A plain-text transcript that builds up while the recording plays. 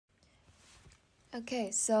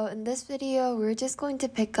Okay, so in this video, we're just going to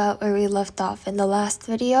pick up where we left off in the last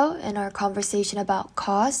video in our conversation about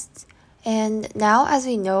costs. And now as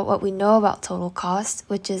we know what we know about total cost,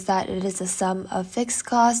 which is that it is a sum of fixed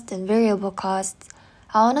costs and variable costs,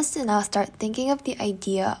 I want us to now start thinking of the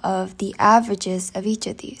idea of the averages of each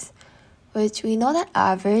of these, which we know that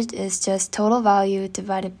average is just total value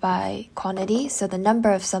divided by quantity, so the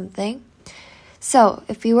number of something. So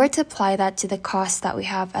if we were to apply that to the cost that we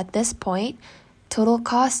have at this point, total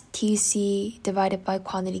cost TC divided by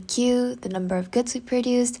quantity Q, the number of goods we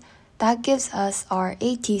produced, that gives us our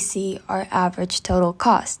ATC, our average total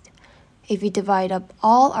cost. If we divide up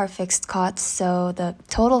all our fixed costs, so the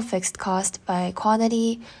total fixed cost by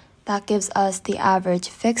quantity, that gives us the average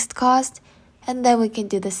fixed cost, and then we can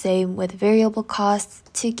do the same with variable costs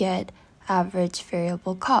to get average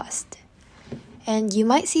variable cost. And you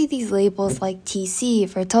might see these labels like TC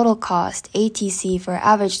for total cost, ATC for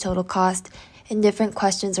average total cost, in different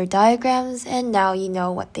questions or diagrams, and now you know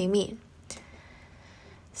what they mean.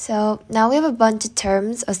 So now we have a bunch of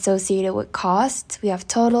terms associated with costs. We have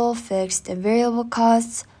total, fixed, and variable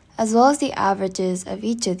costs, as well as the averages of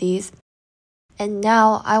each of these. And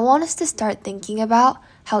now I want us to start thinking about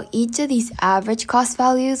how each of these average cost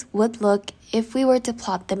values would look if we were to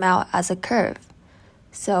plot them out as a curve.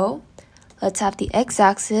 So let's have the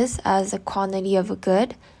x-axis as the quantity of a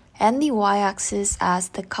good and the y-axis as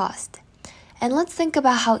the cost. And let's think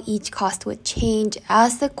about how each cost would change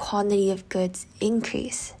as the quantity of goods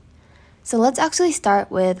increase. So let's actually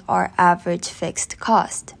start with our average fixed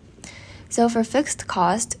cost. So for fixed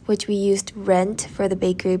cost, which we used rent for the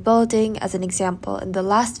bakery building as an example in the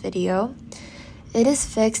last video, it is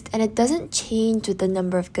fixed and it doesn't change with the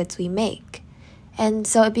number of goods we make. And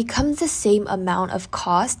so it becomes the same amount of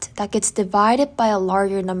cost that gets divided by a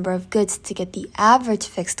larger number of goods to get the average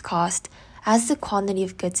fixed cost as the quantity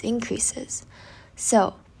of goods increases.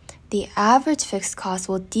 So the average fixed cost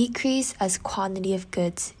will decrease as quantity of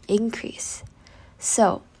goods increase.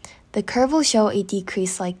 So the curve will show a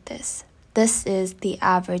decrease like this. This is the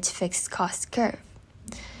average fixed cost curve.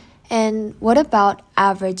 And what about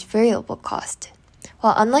average variable cost?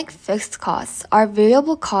 Well, unlike fixed costs, our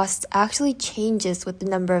variable cost actually changes with the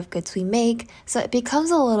number of goods we make, so it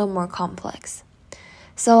becomes a little more complex.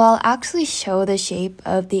 So I'll actually show the shape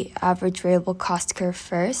of the average variable cost curve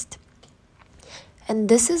first. And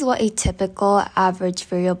this is what a typical average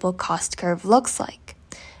variable cost curve looks like.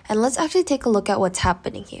 And let's actually take a look at what's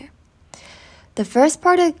happening here. The first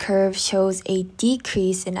part of the curve shows a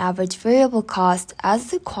decrease in average variable cost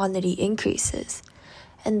as the quantity increases.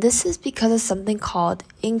 And this is because of something called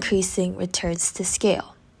increasing returns to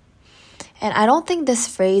scale. And I don't think this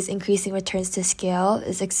phrase, increasing returns to scale,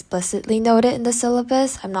 is explicitly noted in the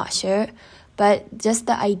syllabus, I'm not sure, but just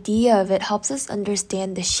the idea of it helps us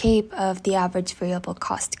understand the shape of the average variable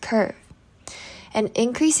cost curve. And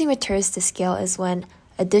increasing returns to scale is when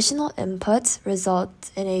additional inputs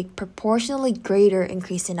result in a proportionally greater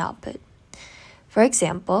increase in output. For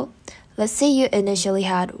example, let's say you initially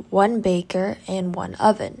had one baker and one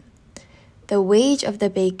oven. The wage of the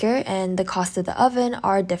baker and the cost of the oven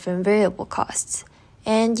are different variable costs,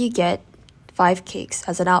 and you get 5 cakes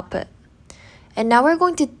as an output. And now we're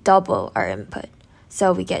going to double our input.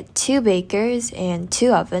 So we get 2 bakers and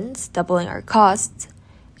 2 ovens, doubling our costs.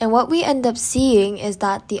 And what we end up seeing is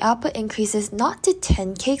that the output increases not to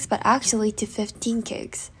 10 cakes, but actually to 15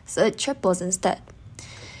 cakes. So it triples instead.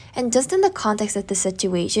 And just in the context of the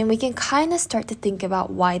situation, we can kind of start to think about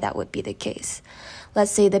why that would be the case.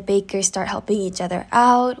 Let's say the bakers start helping each other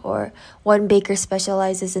out, or one baker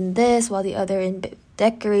specializes in this while the other in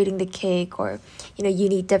decorating the cake, or you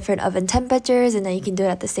need different oven temperatures and then you can do it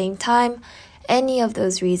at the same time. Any of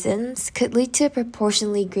those reasons could lead to a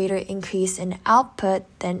proportionally greater increase in output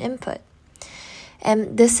than input.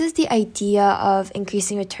 And this is the idea of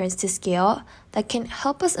increasing returns to scale that can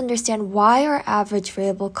help us understand why our average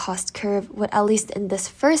variable cost curve would, at least in this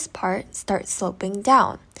first part, start sloping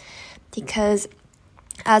down. Because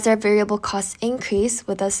as our variable costs increase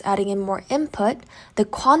with us adding in more input, the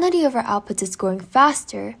quantity of our output is growing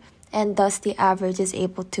faster, and thus the average is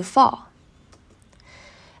able to fall.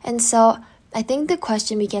 And so I think the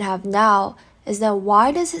question we can have now is then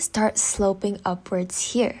why does it start sloping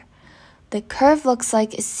upwards here? The curve looks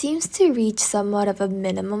like it seems to reach somewhat of a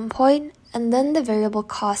minimum point, and then the variable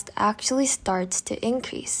cost actually starts to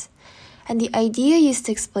increase. And the idea used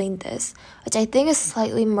to explain this, which I think is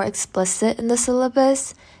slightly more explicit in the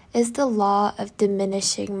syllabus, is the law of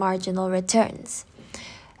diminishing marginal returns.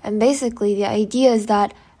 And basically, the idea is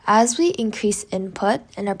that as we increase input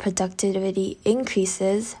and our productivity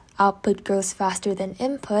increases, output grows faster than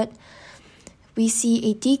input, we see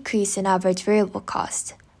a decrease in average variable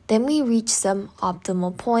cost. Then we reach some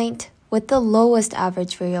optimal point with the lowest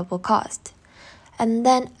average variable cost. And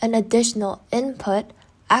then an additional input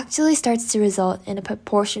actually starts to result in a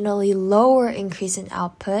proportionally lower increase in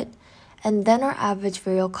output, and then our average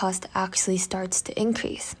variable cost actually starts to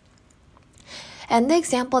increase. And the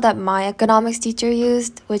example that my economics teacher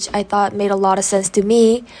used, which I thought made a lot of sense to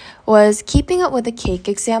me, was keeping up with the cake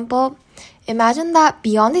example. Imagine that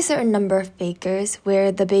beyond a certain number of bakers,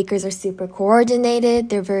 where the bakers are super coordinated,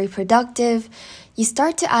 they're very productive, you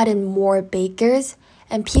start to add in more bakers,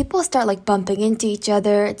 and people start bumping into each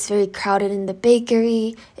other. It's very crowded in the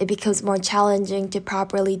bakery. It becomes more challenging to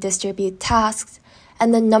properly distribute tasks,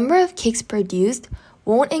 and the number of cakes produced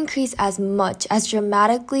won't increase as much, as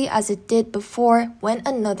dramatically as it did before when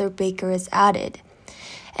another baker is added.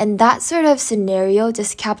 And that sort of scenario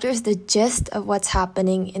just captures the gist of what's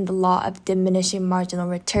happening in the law of diminishing marginal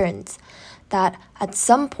returns, that at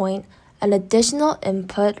some point, an additional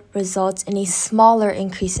input results in a smaller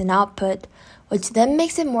increase in output, which then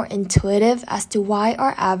makes it more intuitive as to why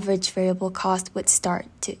our average variable cost would start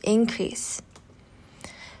to increase.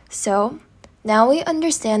 So, now we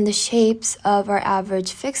understand the shapes of our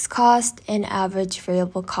average fixed cost and average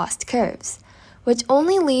variable cost curves, which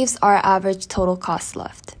only leaves our average total cost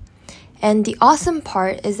left. And the awesome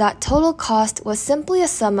part is that total cost was simply a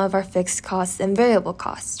sum of our fixed costs and variable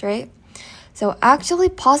costs, right? So actually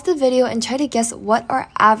pause the video and try to guess what our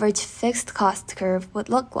average fixed cost curve would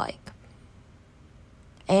look like.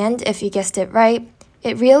 And if you guessed it right,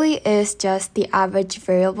 it really is just the average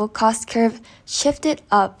variable cost curve shifted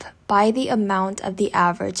up by the amount of the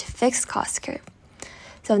average fixed cost curve.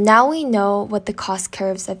 So now we know what the cost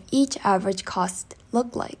curves of each average cost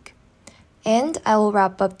look like. And I will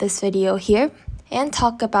wrap up this video here and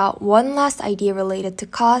talk about one last idea related to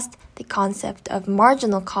cost, the concept of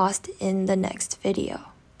marginal cost, in the next video.